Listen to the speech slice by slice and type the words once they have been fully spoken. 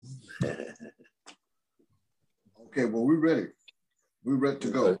Okay, well, we're ready. We're ready to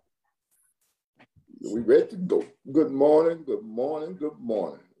go. We're ready to go. Good morning, good morning, good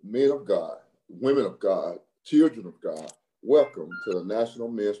morning. Men of God, women of God, children of God, welcome to the National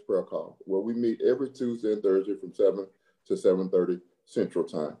Men's Prayer Call, where we meet every Tuesday and Thursday from 7 to 7:30 Central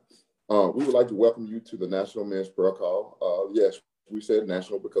Time. We would like to welcome you to the National Men's Prayer Call. Yes, we said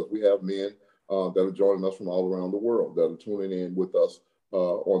national because we have men that are joining us from all around the world that are tuning in with us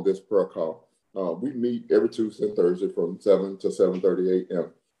on this prayer call. We meet every Tuesday and Thursday from 7 to 7:30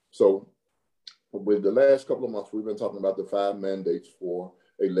 a.m. So with the last couple of months, we've been talking about the 5 mandates for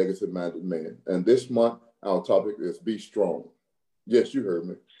a legacy-minded man. And this month, our topic is be strong. Yes, you heard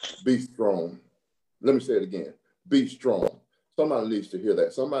me. Be strong. Let me say it again. Be strong. Somebody needs to hear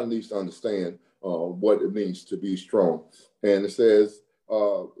that. Somebody needs to understand what it means to be strong. And it says,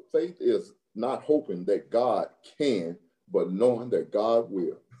 faith is not hoping that God can, but knowing that God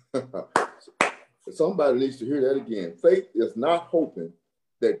will. Somebody needs to hear that again. Faith is not hoping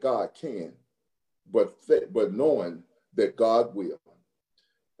that God can, but knowing that God will.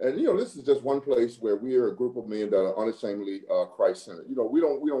 And this is just one place where we are a group of men that are unashamedly Christ-centered. We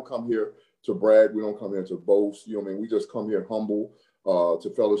don't come here to brag. We don't come here to boast. We just come here humble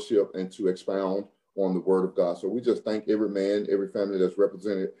to fellowship and to expound on the Word of God. So we just thank every man, every family that's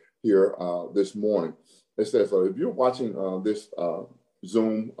represented here this morning. It says, if you're watching this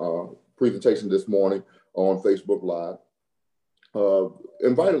Zoom presentation this morning on Facebook Live,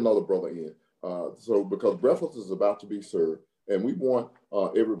 invite another brother in. Because breakfast is about to be served, and we want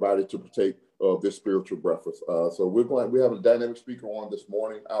everybody to partake of this spiritual breakfast. So we have a dynamic speaker on this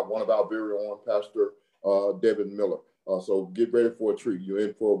morning, one of our very own, Pastor Devin Miller. So get ready for a treat. You're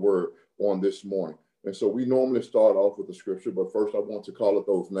in for a word on this morning. And so we normally start off with the scripture, but first I want to call out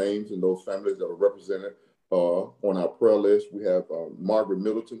those names and those families that are represented on our prayer list. We have Margaret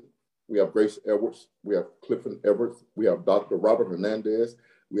Middleton. We have Grace Edwards. We have Clifton Edwards. We have Dr. Robert Hernandez.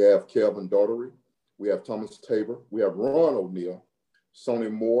 We have Kelvin Daughtery. We have Thomas Tabor. We have Ron O'Neill, Sonny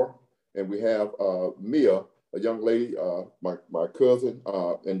Moore, and we have Mia, a young lady, my cousin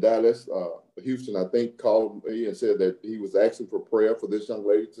in Dallas, Houston, I think, called me and said that he was asking for prayer for this young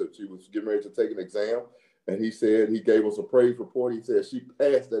lady. She was getting ready to take an exam. And he said, he gave us a praise report. He said she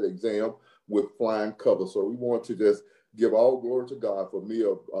passed that exam with flying colors. So we want to just give all glory to God for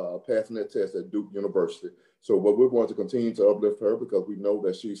Mia passing that test at Duke University. So, but we're going to continue to uplift her because we know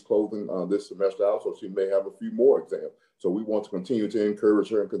that she's closing this semester out, so she may have a few more exams. So we want to continue to encourage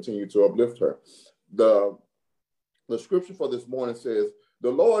her and continue to uplift her. The scripture for this morning says, "The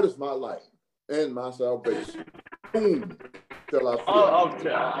Lord is my light and my salvation. Whom shall I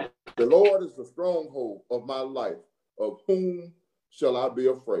fear? The Lord is the stronghold of my life. Of whom shall I be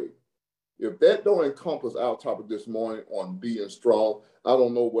afraid?" If that don't encompass our topic this morning on being strong, I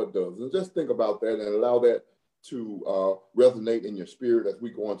don't know what does. And just think about that and allow that to resonate in your spirit as we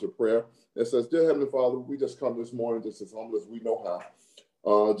go into prayer. It says, "Dear Heavenly Father, we just come this morning just as humble as we know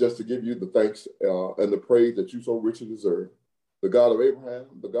how, just to give you the thanks and the praise that you so richly deserve. The God of Abraham,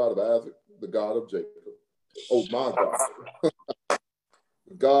 the God of Isaac, the God of Jacob. Oh, my God.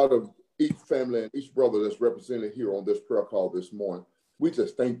 The God of each family and each brother that's represented here on this prayer call this morning. We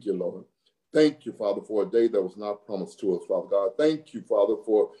just thank you, Lord. Thank you, Father, for a day that was not promised to us, Father God. Thank you, Father,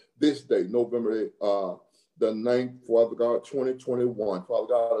 for this day, November the 9th, Father God, 2021. Father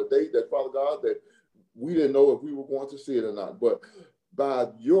God, a day that, Father God, that we didn't know if we were going to see it or not. But by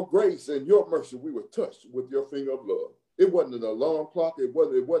your grace and your mercy, we were touched with your finger of love. It wasn't an alarm clock. It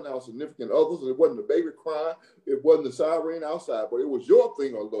wasn't our significant others. It wasn't the baby crying. It wasn't the siren outside. But it was your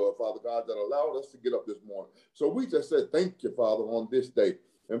finger of love, Father God, that allowed us to get up this morning. So we just said thank you, Father, on this day.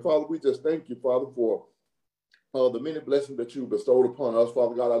 And Father, we just thank you, Father, for the many blessings that you bestowed upon us,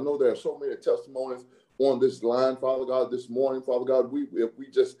 Father God. I know there are so many testimonies on this line, Father God, this morning, Father God. If we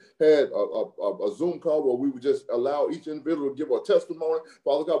just had a Zoom call where we would just allow each individual to give a testimony,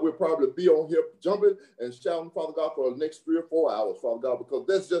 Father God, we'll probably be on here jumping and shouting, Father God, for the next 3 or 4 hours, Father God, because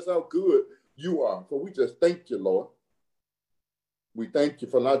that's just how good you are. So we just thank you, Lord. We thank you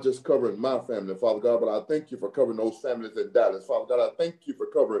for not just covering my family, Father God, but I thank you for covering those families in Dallas. Father God, I thank you for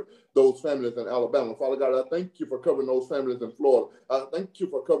covering those families in Alabama. Father God, I thank you for covering those families in Florida. I thank you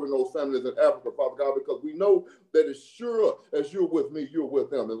for covering those families in Africa, Father God, because we know that as sure as you're with me, you're with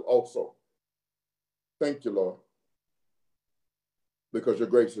them also. Thank you, Lord, because your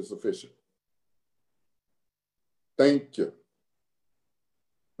grace is sufficient. Thank you,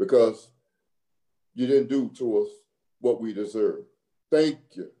 because you didn't do to us what we deserve. Thank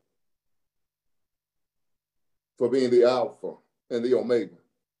you for being the Alpha and the Omega.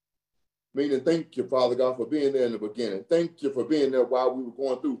 Meaning, thank you, Father God, for being there in the beginning. Thank you for being there while we were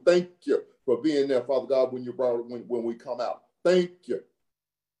going through. Thank you for being there, Father God, when you brought when we come out. Thank you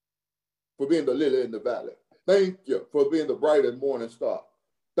for being the lily in the valley. Thank you for being the bright and morning star.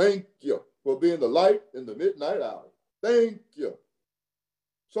 Thank you for being the light in the midnight hour. Thank you.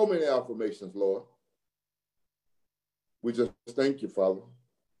 So many affirmations, Lord. We just thank you, Father,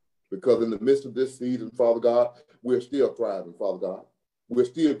 because in the midst of this season, Father God, we're still thriving, Father God. We're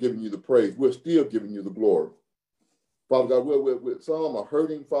still giving you the praise. We're still giving you the glory. Father God, some are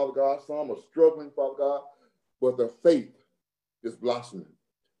hurting, Father God. Some are struggling, Father God, but their faith is blossoming.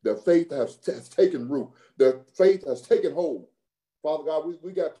 Their faith has taken root. Their faith has taken hold. Father God,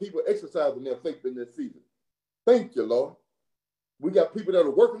 we got people exercising their faith in this season. Thank you, Lord. We got people that are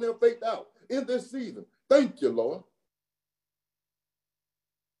working their faith out in this season. Thank you, Lord.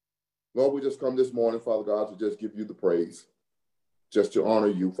 Lord, we just come this morning, Father God, to just give you the praise, just to honor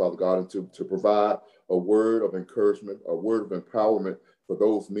you, Father God, and to provide a word of encouragement, a word of empowerment for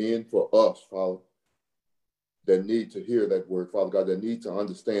those men, for us, Father, that need to hear that word, Father God, that need to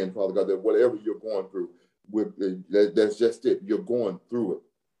understand, Father God, that whatever you're going through, that's just it. You're going through it.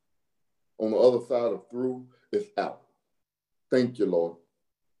 On the other side of through is out. Thank you, Lord.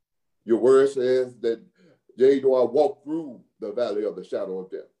 Your word says that, yea, though I walk through the valley of the shadow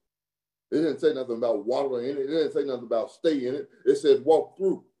of death. It didn't say nothing about water in it. It didn't say nothing about stay in it. It said walk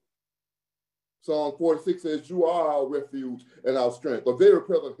through. Psalm 46 says, you are our refuge and our strength, a very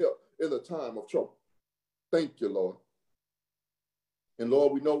present help in the time of trouble. Thank you, Lord. And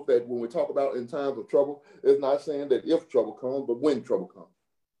Lord, we know that when we talk about in times of trouble, it's not saying that if trouble comes, but when trouble comes.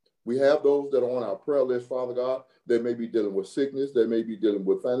 We have those that are on our prayer list, Father God. They may be dealing with sickness. They may be dealing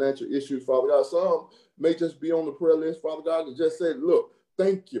with financial issues, Father God. Some may just be on the prayer list, Father God, and just say, look,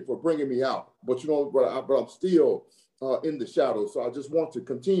 thank you for bringing me out. But, but I'm still in the shadows. So I just want to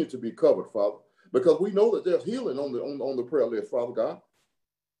continue to be covered, Father, because we know that there's healing on the prayer list, Father God,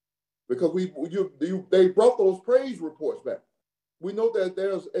 because they brought those praise reports back. We know that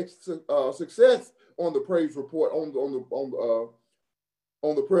there's success on the praise report on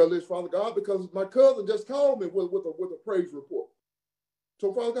the prayer list, Father God, because my cousin just called me with a praise report.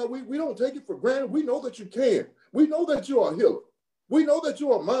 So, Father God, we don't take it for granted. We know that you can. We know that you are a healer. We know that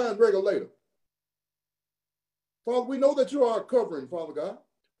you are a mind regulator. Father, we know that you are a covering, Father God.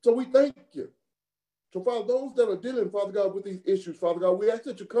 So we thank you. So, Father, those that are dealing, Father God, with these issues, Father God, we ask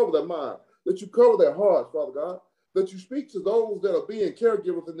that you cover their mind, that you cover their hearts, Father God, that you speak to those that are being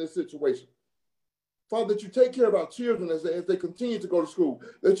caregivers in this situation. Father, that you take care of our children as they continue to go to school,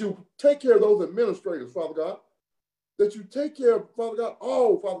 that you take care of those administrators, Father God, that you take care of, Father God,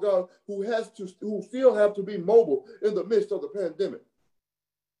 all, Father God, who still have to be mobile in the midst of the pandemic.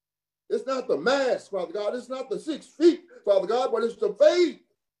 It's not the mask, Father God. It's not the 6 feet, Father God, but it's the faith.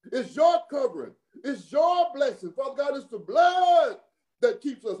 It's your covering. It's your blessing. Father God, it's the blood that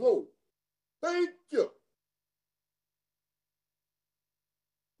keeps us whole. Thank you.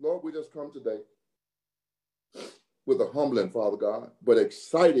 Lord, we just come today with a humbling, Father God, but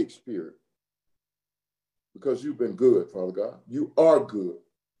excited spirit, because you've been good, Father God. You are good,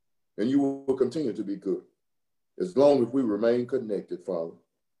 and you will continue to be good as long as we remain connected, Father.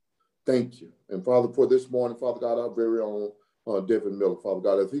 Thank you. And Father, for this morning, Father God, our very own Devin Miller, Father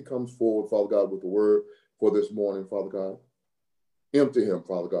God, as he comes forward, Father God, with the word for this morning, Father God, empty him,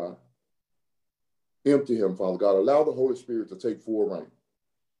 Father God. Empty him, Father God. Allow the Holy Spirit to take full reign.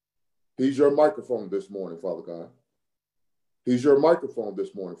 He's your microphone this morning, Father God. He's your microphone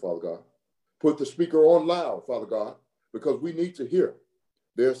this morning, Father God. Put the speaker on loud, Father God, because we need to hear.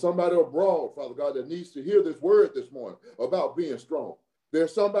 There's somebody abroad, Father God, that needs to hear this word this morning about being strong.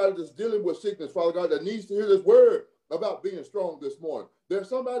 There's somebody that's dealing with sickness, Father God, that needs to hear this word about being strong this morning. There's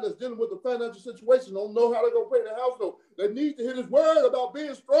somebody that's dealing with a financial situation, don't know how to go pay their house note, that needs to hear this word about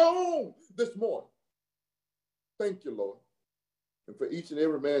being strong this morning. Thank you, Lord. And for each and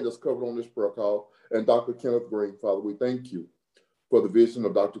every man that's covered on this prayer call, and Dr. Kenneth Green, Father, we thank you for the vision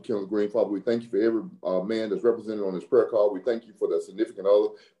of Dr. Kenneth Green. Father, we thank you for every man that's represented on this prayer call. We thank you for the significant other.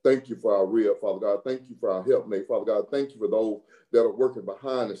 Thank you for our real, Father God. Thank you for our helpmate, Father God. Thank you for those that are working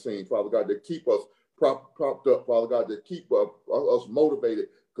behind the scenes, Father God, that keep us propped up, Father God, that keep us motivated,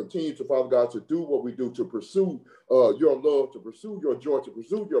 continue to, Father God, to do what we do, to pursue your love, to pursue your joy, to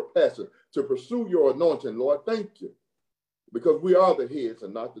pursue your passion, to pursue your anointing, Lord. Thank you, because we are the heads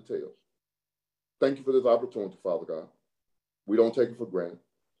and not the tails. Thank you for this opportunity, Father God. We don't take it for granted.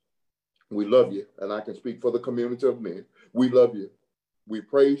 We love you, and I can speak for the community of men. We love you. We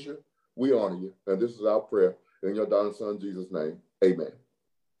praise you. We honor you. And this is our prayer in your darling son, Jesus' name. Amen.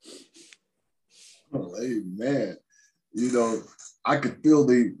 Oh, amen. You know, I could feel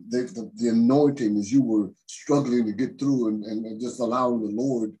the anointing as you were struggling to get through and just allowing the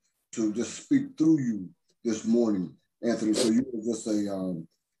Lord to just speak through you this morning, Anthony. So you are just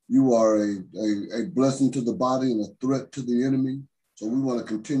you are a blessing to the body and a threat to the enemy. So we want to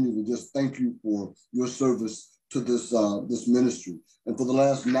continue to just thank you for your service to this ministry. And for the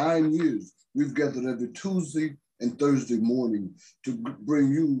last 9 years, we've gathered every Tuesday and Thursday morning to bring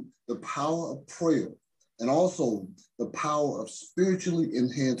you the power of prayer and also the power of spiritually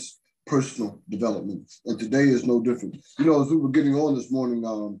enhanced personal development. And today is no different. You know, as we were getting on this morning,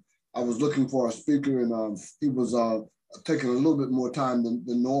 I was looking for a speaker, and he was taking a little bit more time than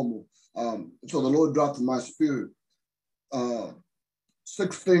normal. So the Lord dropped in my spirit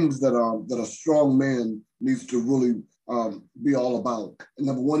 6 things that a strong man needs to really be all about. And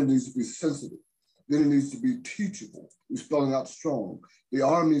number 1, it needs to be sensitive. Then it needs to be teachable. We're spelling out strong. The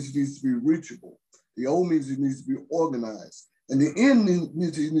R needs to be reachable. The O means it needs to be organized. And the N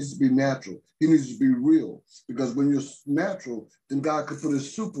needs to be natural. He needs to be real. Because when you're natural, then God could put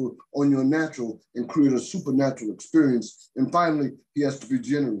his super on your natural and create a supernatural experience. And finally, he has to be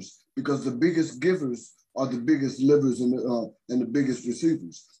generous, because the biggest givers are the biggest livers and the biggest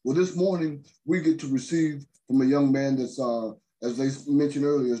receivers. Well, this morning, we get to receive from a young man that's, as they mentioned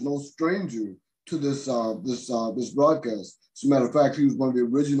earlier, is no stranger to this broadcast. As a matter of fact, he was one of the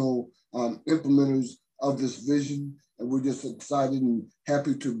original implementers of this vision, and we're just excited and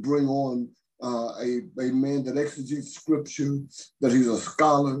happy to bring on a man that exegetes scripture, that he's a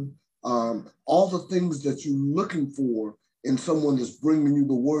scholar, all the things that you're looking for in someone that's bringing you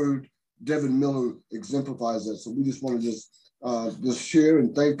the word. Devin Miller exemplifies that. So we just want to just share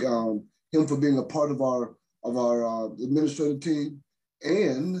and thank him for being a part of our administrative team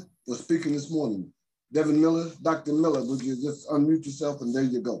and for speaking this morning. Devin Miller, Dr. Miller, would you just unmute yourself, and there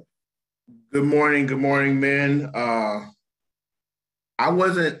you go. Good morning, man. I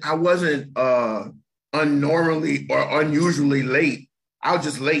wasn't unnormally or unusually late. I was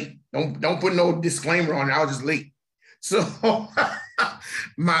just late. Don't put no disclaimer on it. I was just late. So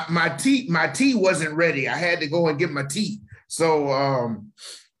my tea wasn't ready. I had to go and get my tea. So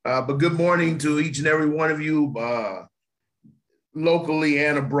but good morning to each and every one of you, locally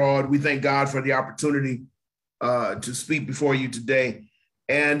and abroad. We thank God for the opportunity to speak before you today.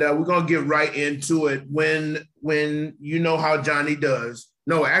 And we're going to get right into it. When you know how Johnny does.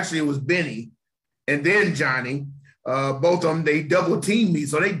 No, actually it was Benny and then Johnny. Both of them, they double teamed me.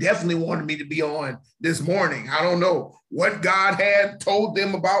 So they definitely wanted me to be on this morning. I don't know what God had told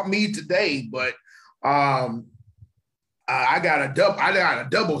them about me today, but I got a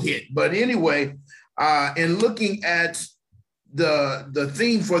double hit. But anyway, in looking at the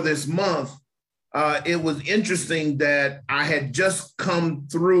theme for this month, it was interesting that I had just come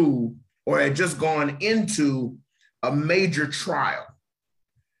through or had just gone into a major trial.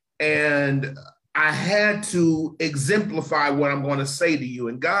 And I had to exemplify what I'm going to say to you.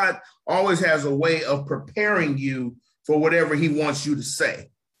 And God always has a way of preparing you for whatever he wants you to say.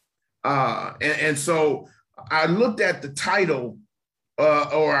 And so I looked at the title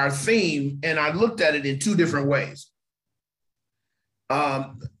or our theme, and I looked at it in 2 different ways.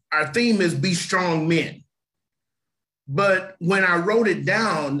 Our theme is Be Strong Men. But when I wrote it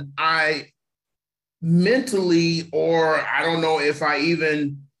down, I mentally, or I don't know if I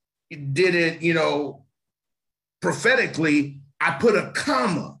even did it, prophetically, I put a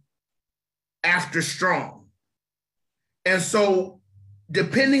comma after strong. And so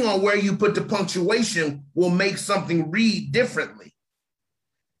depending on where you put the punctuation will make something read differently.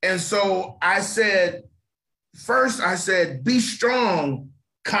 And so I said, be strong,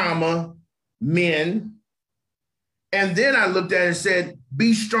 comma, men. And then I looked at it and said,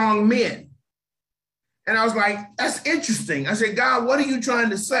 be strong men. And I was like, that's interesting. I said, God, what are you trying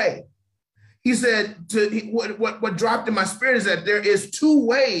to say? He said, what dropped in my spirit is that there is 2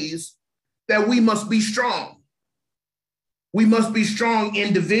 ways that we must be strong. We must be strong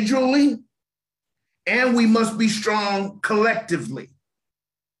individually, and we must be strong collectively.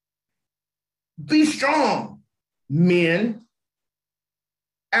 Be strong, men,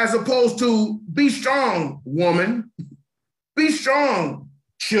 as opposed to be strong, woman. Be strong,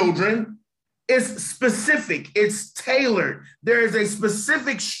 children. It's specific, it's tailored. There is a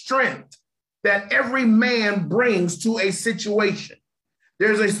specific strength that every man brings to a situation.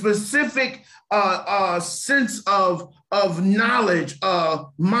 There's a specific sense of knowledge,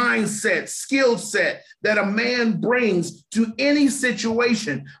 mindset, skill set that a man brings to any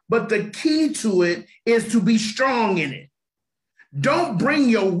situation. But the key to it is to be strong in it. Don't bring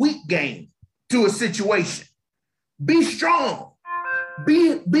your weak game to a situation. Be strong.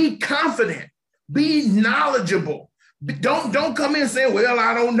 Be confident. Be knowledgeable. Don't come in saying, well,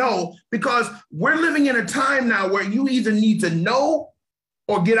 I don't know, because we're living in a time now where you either need to know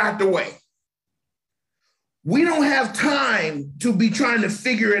or get out the way. We don't have time to be trying to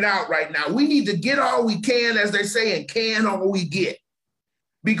figure it out right now. We need to get all we can, as they say, and can all we get,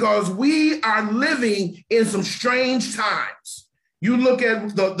 because we are living in some strange times. You look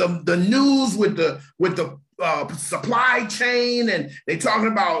at the news with the supply chain, and they're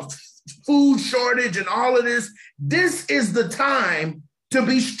talking about food shortage and all of this. This is the time to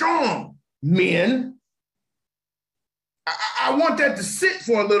be strong, men. I want that to sit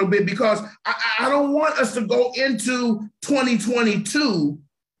for a little bit, because I don't want us to go into 2022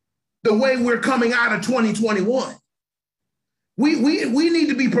 the way we're coming out of 2021. We need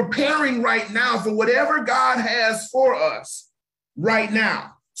to be preparing right now for whatever God has for us right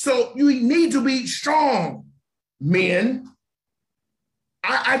now. So you need to be strong, men.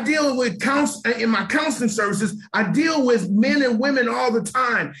 I deal with in my counseling services, I deal with men and women all the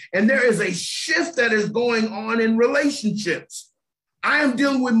time. And there is a shift that is going on in relationships. I am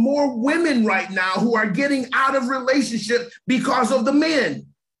dealing with more women right now who are getting out of relationship because of the men,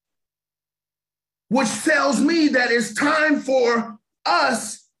 which tells me that it's time for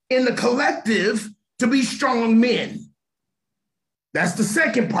us in the collective to be strong men. That's the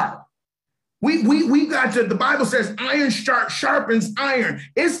second part. We got to, the Bible says iron sharpens iron.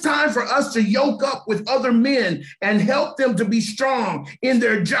 It's time for us to yoke up with other men and help them to be strong in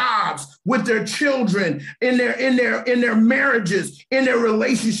their jobs, with their children, in their marriages, in their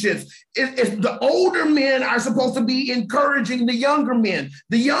relationships. The older men are supposed to be encouraging the younger men.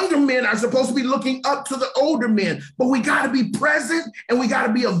 The younger men are supposed to be looking up to the older men, but we got to be present and we got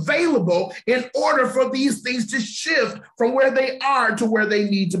to be available in order for these things to shift from where they are to where they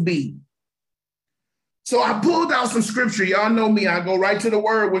need to be. So I pulled out some scripture. Y'all know me. I go right to the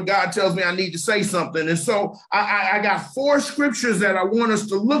word when God tells me I need to say something. And so I got 4 scriptures that I want us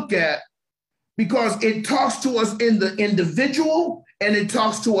to look at, because it talks to us in the individual and it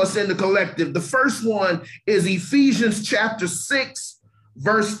talks to us in the collective. The first one is Ephesians chapter 6,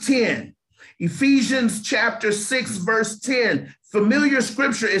 verse 10. Ephesians chapter 6, verse 10. Familiar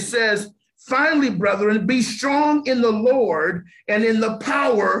scripture. It says, "Finally, brethren, be strong in the Lord and in the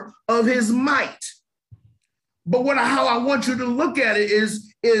power of his might." But how I want you to look at it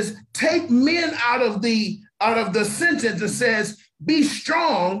is take men out of the sentence that says, be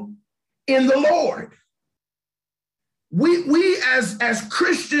strong in the Lord. We as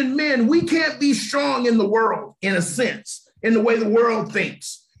Christian men, we can't be strong in the world, in a sense, in the way the world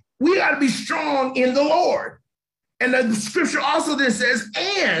thinks. We got to be strong in the Lord. And the scripture also then says,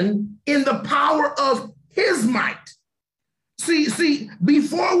 and in the power of his might. See,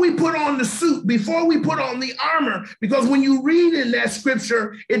 before we put on the suit, before we put on the armor, because when you read in that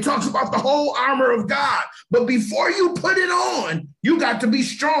scripture, it talks about the whole armor of God. But before you put it on, you got to be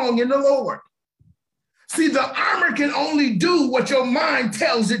strong in the Lord. See, the armor can only do what your mind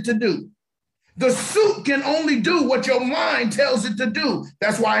tells it to do. The suit can only do what your mind tells it to do.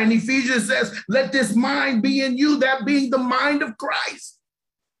 That's why in Ephesians it says, let this mind be in you, that being the mind of Christ.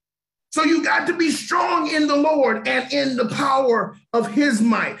 So you got to be strong in the Lord and in the power of his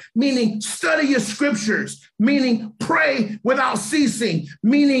might, meaning study your scriptures, meaning pray without ceasing,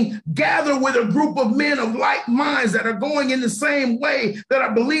 meaning gather with a group of men of like minds that are going in the same way, that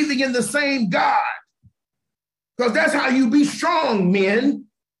are believing in the same God. Because that's how you be strong, men.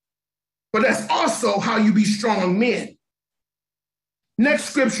 But that's also how you be strong men. Next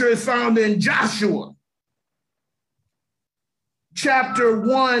scripture is found in Joshua. Chapter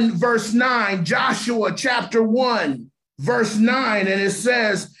 1, verse 9, Joshua chapter 1, verse 9, and it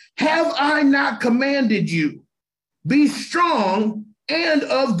says, have I not commanded you? Be strong and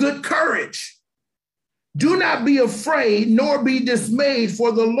of good courage. Do not be afraid, nor be dismayed,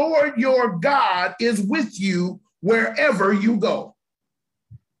 for the Lord your God is with you wherever you go.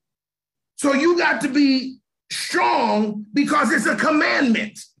 So you got to be strong because it's a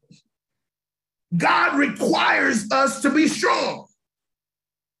commandment. God requires us to be strong.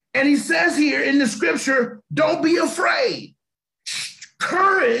 And he says here in the scripture, don't be afraid.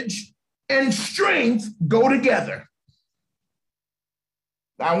 Courage and strength go together.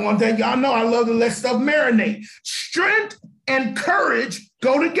 I want that y'all know I love to let stuff marinate. Strength and courage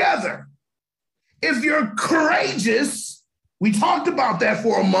go together. If you're courageous, we talked about that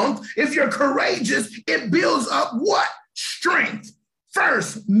for a month. If you're courageous, it builds up what? Strength.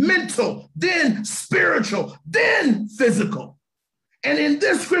 First, mental, then spiritual, then physical. And in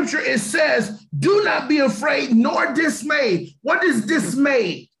this scripture, it says, do not be afraid nor dismayed. What is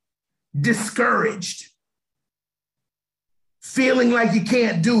dismayed? Discouraged. Feeling like you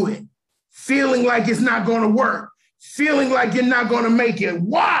can't do it. Feeling like it's not going to work. feeling like you're not going to make it.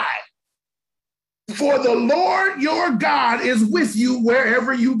 Why? For the Lord your God is with you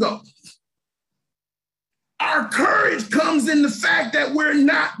wherever you go. Our courage comes in the fact that we're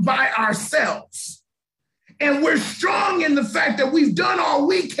not by ourselves. And we're strong in the fact that we've done all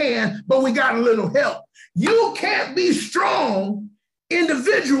we can, but we got a little help. You can't be strong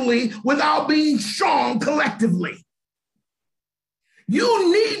individually without being strong collectively.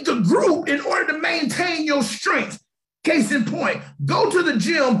 You need the group in order to maintain your strength. Case in point, go to the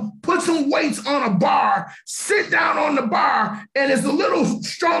gym, put some weights on a bar, sit down on the bar, and it's a little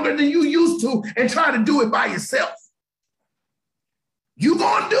stronger than you used to, and try to do it by yourself. You're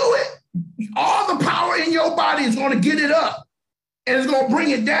going to do it. All the power in your body is going to get it up, and it's going to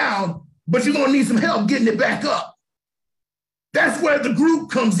bring it down, but you're going to need some help getting it back up. That's where the group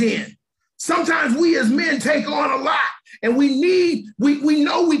comes in. Sometimes we as men take on a lot, and we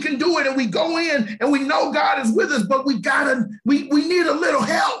know we can do it, and we go in and we know God is with us, but we need a little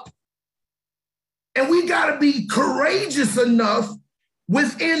help. And we gotta be courageous enough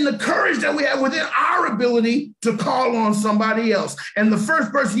within the courage that we have within our ability to call on somebody else. And the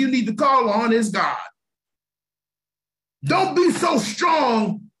first person you need to call on is God. Don't be so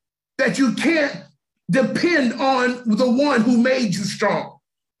strong that you can't depend on the one who made you strong.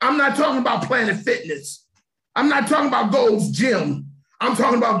 I'm not talking about Planet Fitness. I'm not talking about Gold's Gym. I'm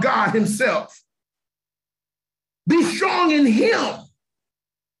talking about God himself. Be strong in him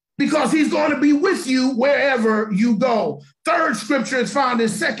because he's going to be with you wherever you go. Third scripture is found in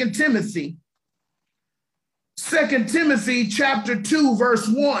 2 Timothy. 2 Timothy chapter 2, verse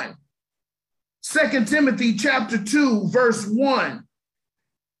 1. 2 Timothy chapter 2, verse 1.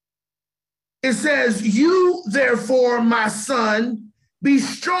 It says, you therefore, my son, be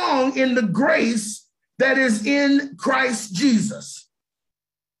strong in the grace that is in Christ Jesus.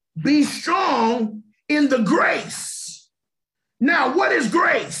 Be strong in the grace. Now, what is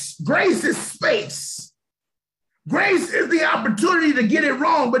grace? Grace is space. Grace is the opportunity to get it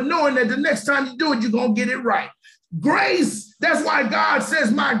wrong, but knowing that the next time you do it, you're going to get it right. Grace, that's why God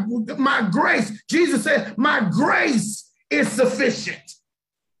says, my grace. Jesus said, my grace is sufficient.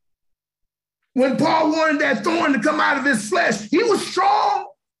 When Paul wanted that thorn to come out of his flesh, he was strong.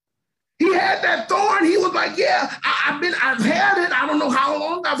 He had that thorn. He was like, yeah, I've had it. I don't know how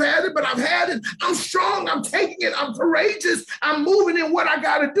long I've had it, but I've had it. I'm strong. I'm taking it. I'm courageous. I'm moving in what I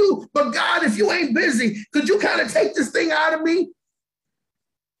got to do. But God, if you ain't busy, could you kind of take this thing out of me?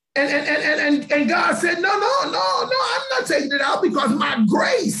 And God said, no, I'm not taking it out because my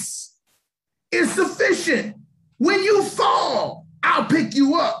grace is sufficient. When you fall, I'll pick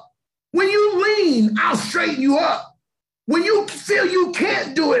you up. When you lean, I'll straighten you up. When you feel you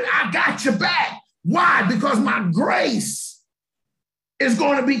can't do it, I got your back. Why? Because my grace is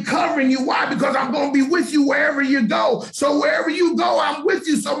going to be covering you. Why? Because I'm going to be with you wherever you go. So wherever you go, I'm with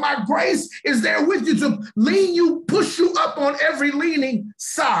you. So my grace is there with you to lean you, push you up on every leaning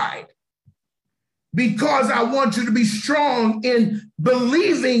side. Because I want you to be strong in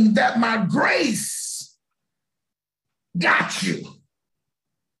believing that my grace got you.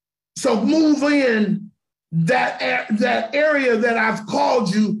 So move in that area that I've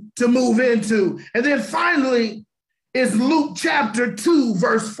called you to move into. And then finally is Luke chapter 2,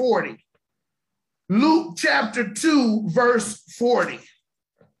 verse 40. Luke chapter 2, verse 40.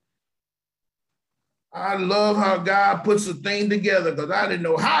 I love how God puts a thing together because I didn't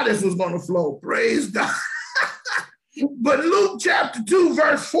know how this was going to flow. Praise God. But Luke chapter 2,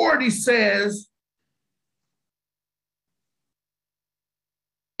 verse 40 says,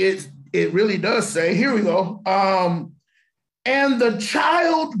 it really does say, here we go. And the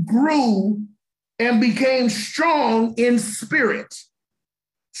child grew and became strong in spirit,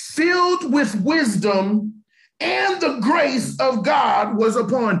 filled with wisdom, and the grace of God was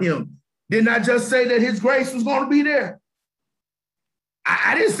upon him. Didn't I just say that his grace was going to be there?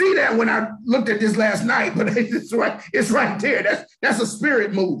 I didn't see that when I looked at this last night, but it's right there. That's a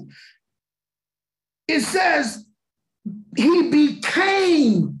spirit move. It says, he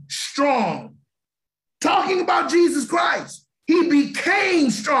became strong. Talking about Jesus Christ. He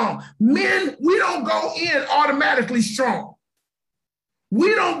became strong. Men, we don't go in automatically strong.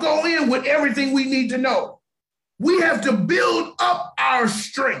 We don't go in with everything we need to know. We have to build up our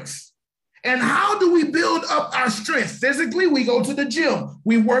strength. And how do we build up our strength? Physically, we go to the gym.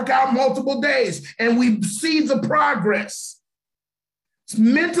 We work out multiple days and we see the progress.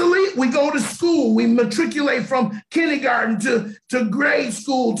 Mentally, we go to school. We matriculate from kindergarten to grade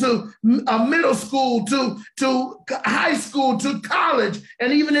school, to middle school, to high school, to college,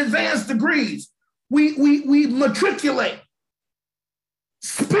 and even advanced degrees. We matriculate.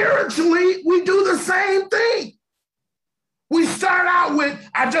 Spiritually, we do the same thing. We start out with,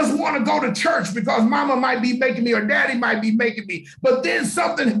 I just want to go to church because mama might be making me or daddy might be making me. But then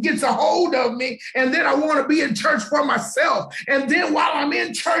something gets a hold of me, and then I want to be in church for myself. And then while I'm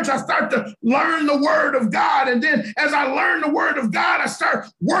in church, I start to learn the word of God. And then as I learn the word of God, I start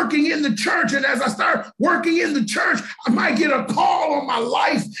working in the church. And as I start working in the church, I might get a call on my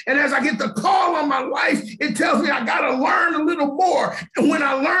life. And as I get the call on my life, it tells me I got to learn a little more. And when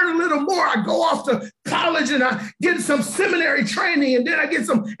I learn a little more, I go off to college and I get some seminary training, and then I get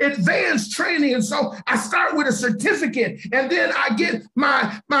some advanced training. And so I start with a certificate, and then I get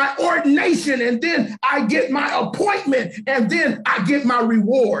my ordination, and then I get my appointment, and then I get my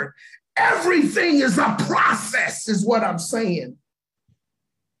reward. Everything is a process, is what I'm saying.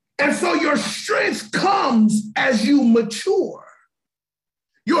 And so your strength comes as you mature.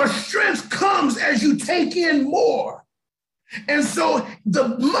 Your strength comes as you take in more. And so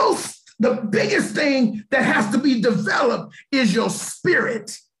the biggest thing that has to be developed is your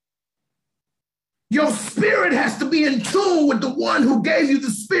spirit. Your spirit has to be in tune with the one who gave you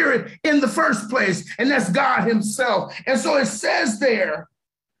the spirit in the first place, and that's God himself. And so it says there,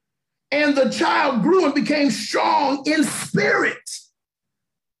 and the child grew and became strong in spirit.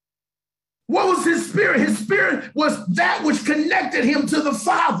 What was his spirit? His spirit was that which connected him to the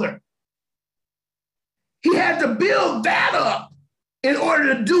Father. He had to build that up in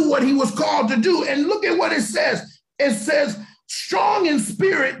order to do what he was called to do. And look at what it says. It says, strong in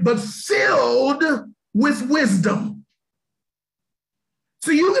spirit, but filled with wisdom.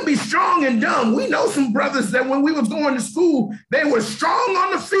 So you can be strong and dumb. We know some brothers that when we was going to school, they were strong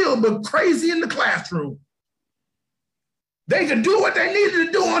on the field, but crazy in the classroom. They could do what they needed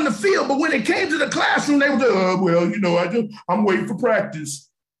to do on the field, but when it came to the classroom, they were I'm waiting for practice.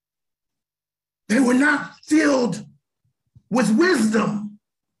 They were not filled with wisdom.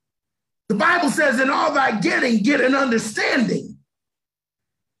 The Bible says, in all thy getting, get an understanding.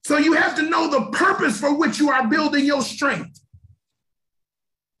 So you have to know the purpose for which you are building your strength.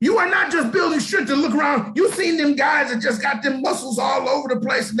 You are not just building strength to look around. You've seen them guys that just got them muscles all over the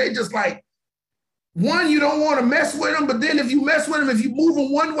place, and they just like, one, you don't want to mess with them, but then if you mess with them, if you move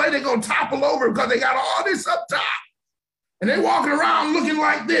them one way, they're going to topple over because they got all this up top. And they're walking around looking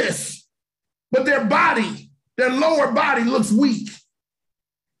like this, but their lower body looks weak.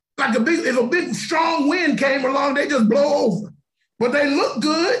 Like if a big strong wind came along, they just blow over. But they look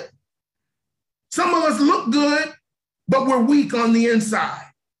good. Some of us look good, but we're weak on the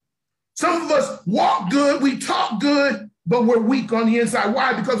inside. Some of us walk good, we talk good, but we're weak on the inside.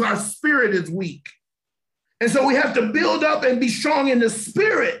 Why? Because our spirit is weak. And so we have to build up and be strong in the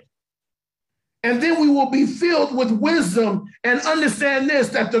spirit. And then we will be filled with wisdom and understand this,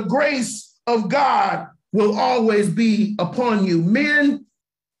 that the grace of God will always be upon you. Men,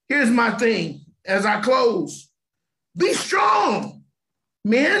 here's my thing as I close. Be strong,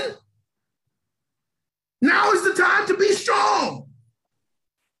 men. Now is the time to be strong.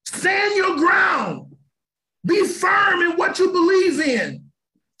 Stand your ground. Be firm in what you believe in.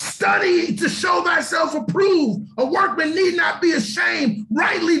 Study to show thyself approved. A workman need not be ashamed,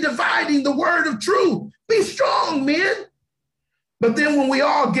 rightly dividing the word of truth. Be strong, men. But then when we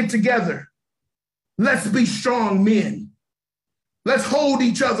all get together, let's be strong men. Let's hold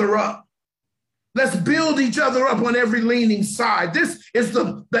each other up. Let's build each other up on every leaning side. This is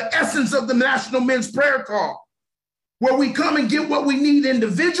the essence of the National Men's Prayer Call, where we come and get what we need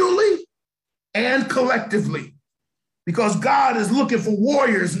individually and collectively, because God is looking for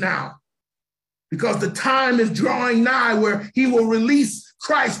warriors now, because the time is drawing nigh where he will release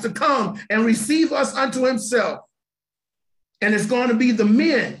Christ to come and receive us unto himself. And it's going to be the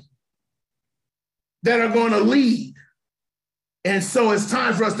men that are going to lead. And so it's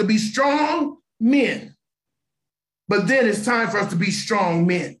time for us to be strong men, but then it's time for us to be strong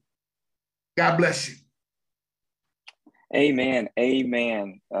men. God bless you. Amen.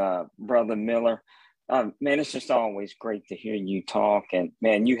 Amen, Brother Miller. Man, it's just always great to hear you talk. And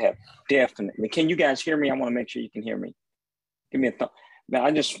man, you have definitely, can you guys hear me? I want to make sure you can hear me. Give me a thought. Man,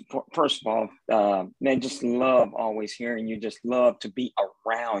 I just, first of all, man, just love always hearing you, just love to be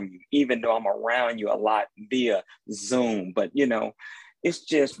around you, even though I'm around you a lot via Zoom. But, you know, it's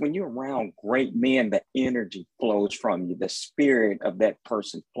just when you're around great men, the energy flows from you. The spirit of that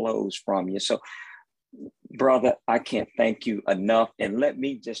person flows from you. So, brother, I can't thank you enough. And let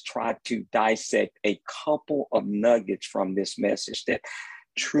me just try to dissect a couple of nuggets from this message that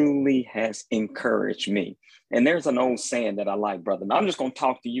truly has encouraged me. And there's an old saying that I like, brother. Now, I'm just going to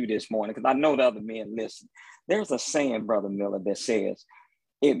talk to you this morning because I know the other men listen. There's a saying, Brother Miller, that says,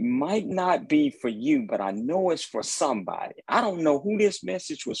 it might not be for you, but I know it's for somebody. I don't know who this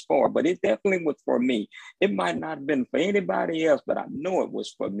message was for, but it definitely was for me. It might not have been for anybody else, but I know it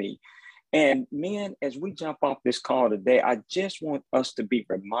was for me. And man, as we jump off this call today, I just want us to be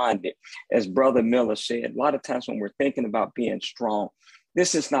reminded, as Brother Miller said, a lot of times when we're thinking about being strong,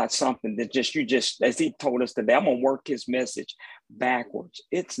 this is not something that as he told us today, I'm going to work his message backwards.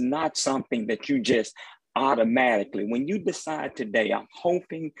 It's not something that you just automatically, when you decide today, I'm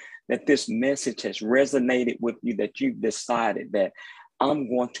hoping that this message has resonated with you, that you've decided that I'm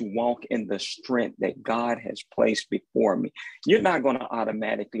going to walk in the strength that God has placed before me. You're not going to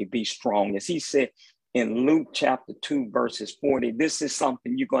automatically be strong. As he said in Luke chapter 2, verses 40, this is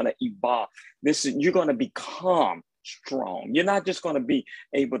something you're going to evolve. You're going to become strong. You're not just going to be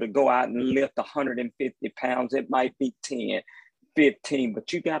able to go out and lift 150 pounds. It might be 10, 15,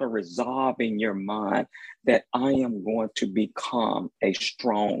 but you got to resolve in your mind that I am going to become a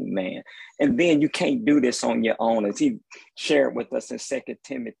strong man. And then you can't do this on your own. As he shared with us in 2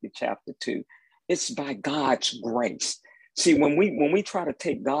 Timothy chapter 2, it's by God's grace. See, when we try to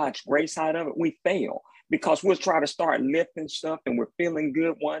take God's grace out of it, we fail, because we'll try to start lifting stuff and we're feeling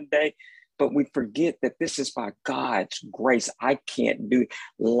good one day, but we forget that this is by God's grace. I can't do it.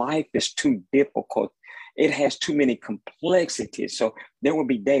 Life is too difficult. It has too many complexities. So there will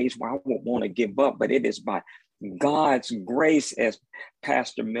be days where I won't want to give up, but it is by God's grace, as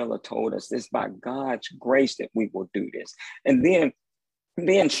Pastor Miller told us, it's by God's grace that we will do this. And then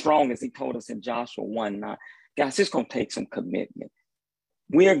being strong, as he told us in Joshua 1:9, guys, it's going to take some commitment.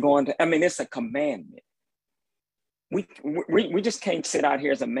 It's a commandment. We just can't sit out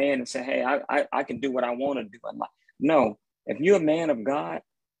here as a man and say, hey, I can do what I want to do in life. No, if you're a man of God,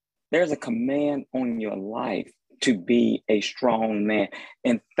 there's a command on your life to be a strong man.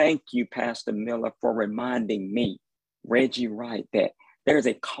 And thank you, Pastor Miller, for reminding me, Reggie Wright, that there's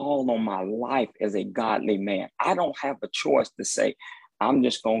a call on my life as a godly man. I don't have a choice to say, I'm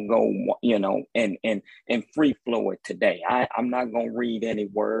just going to go, and free flow it today. I'm not going to read any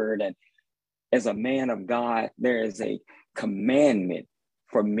word. And as a man of God, there is a commandment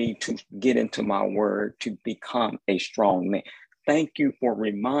for me to get into my word, to become a strong man. Thank you for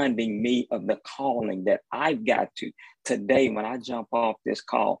reminding me of the calling that I've got to today when I jump off this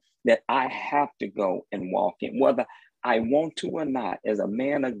call, that I have to go and walk in, whether I want to or not. As a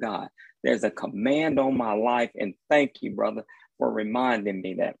man of God, there's a command on my life. And thank you, brother, for reminding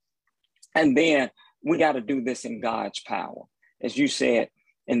me that. And then we got to do this in God's power. As you said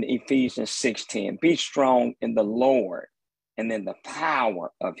in Ephesians 6:10, be strong in the Lord and in the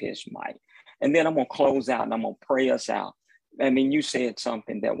power of his might. And then I'm going to close out and I'm going to pray us out. I mean, you said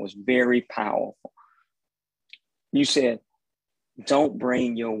something that was very powerful. You said, don't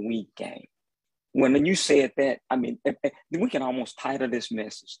bring your weak game. When you said that, I mean, we can almost title this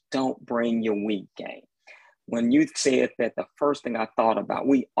message, don't bring your weak game. When you said that, the first thing I thought about,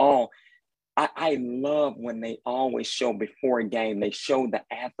 I love when they always show before a game, they show the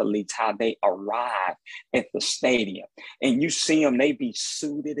athletes how they arrive at the stadium. And you see them, they be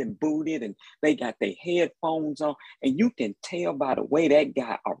suited and booted and they got their headphones on. And you can tell by the way that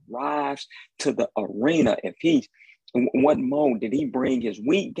guy arrives to the arena, what mode did he bring his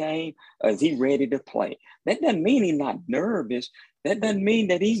weak game? Or is he ready to play? That doesn't mean he's not nervous. That doesn't mean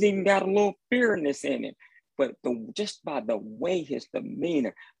that he's even got a little fearness in him. But just by the way his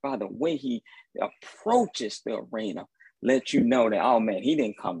demeanor, by the way he approaches the arena, let you know that, oh man, he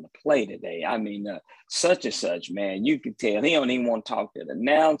didn't come to play today. I mean, such and such, man, you can tell he don't even want to talk to the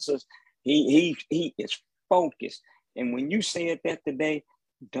announcers. He is focused. And when you said that today,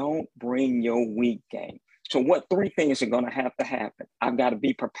 don't bring your weak game. So what 3 things are going to happen? I've got to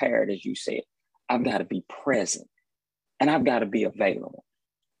be prepared, as you said. I've got to be present, and I've got to be available.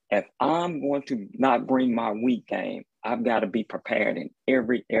 If I'm going to not bring my weak game, I've got to be prepared in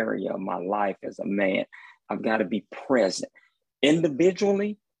every area of my life as a man. I've got to be present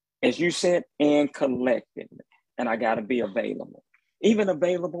individually, as you said, and collectively. And I got to be available, even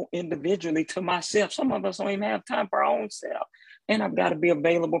available individually to myself. Some of us don't even have time for our own self. And I've got to be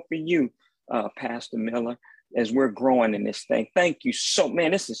available for you, Pastor Miller, as we're growing in this thing. Thank you so,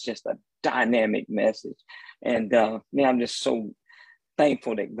 man, this is just a dynamic message. And man, I'm just so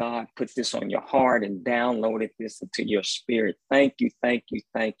thankful that God put this on your heart and downloaded this into your spirit. Thank you, thank you,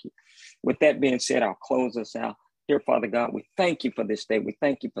 thank you. With that being said, I'll close us out. Dear Father God, we thank you for this day. We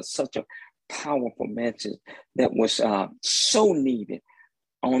thank you for such a powerful message that was so needed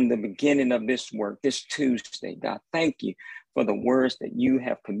on the beginning of this work, this Tuesday. God, thank you for the words that you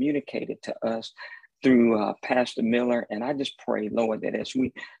have communicated to us through Pastor Miller. And I just pray, Lord, that as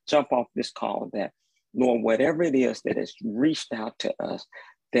we jump off this call, that Lord, whatever it is that has reached out to us,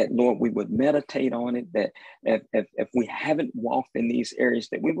 that, Lord, we would meditate on it, that if we haven't walked in these areas,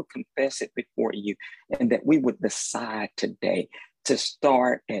 that we would confess it before you, and that we would decide today to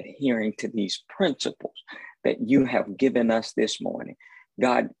start adhering to these principles that you have given us this morning.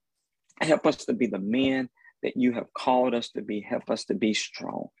 God, help us to be the men that you have called us to be. Help us to be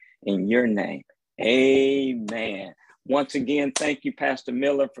strong. In your name, amen. Once again, thank you, Pastor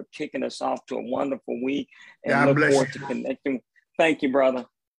Miller, for kicking us off to a wonderful week, and God look forward to connecting. Thank you, brother.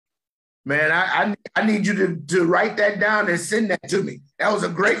 Man, I need you to write that down and send that to me. That was a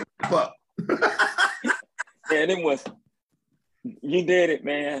great wrap up. Yeah, it was. You did it,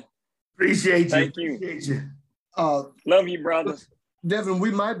 man. Appreciate you. Thank you. Appreciate you. Love you, brothers. Devin, we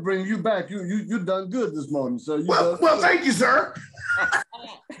might bring you back. You done good this morning, sir. Well, thank you, sir.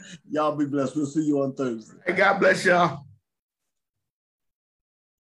 Y'all be blessed. We'll see you on Thursday. Hey, God bless y'all.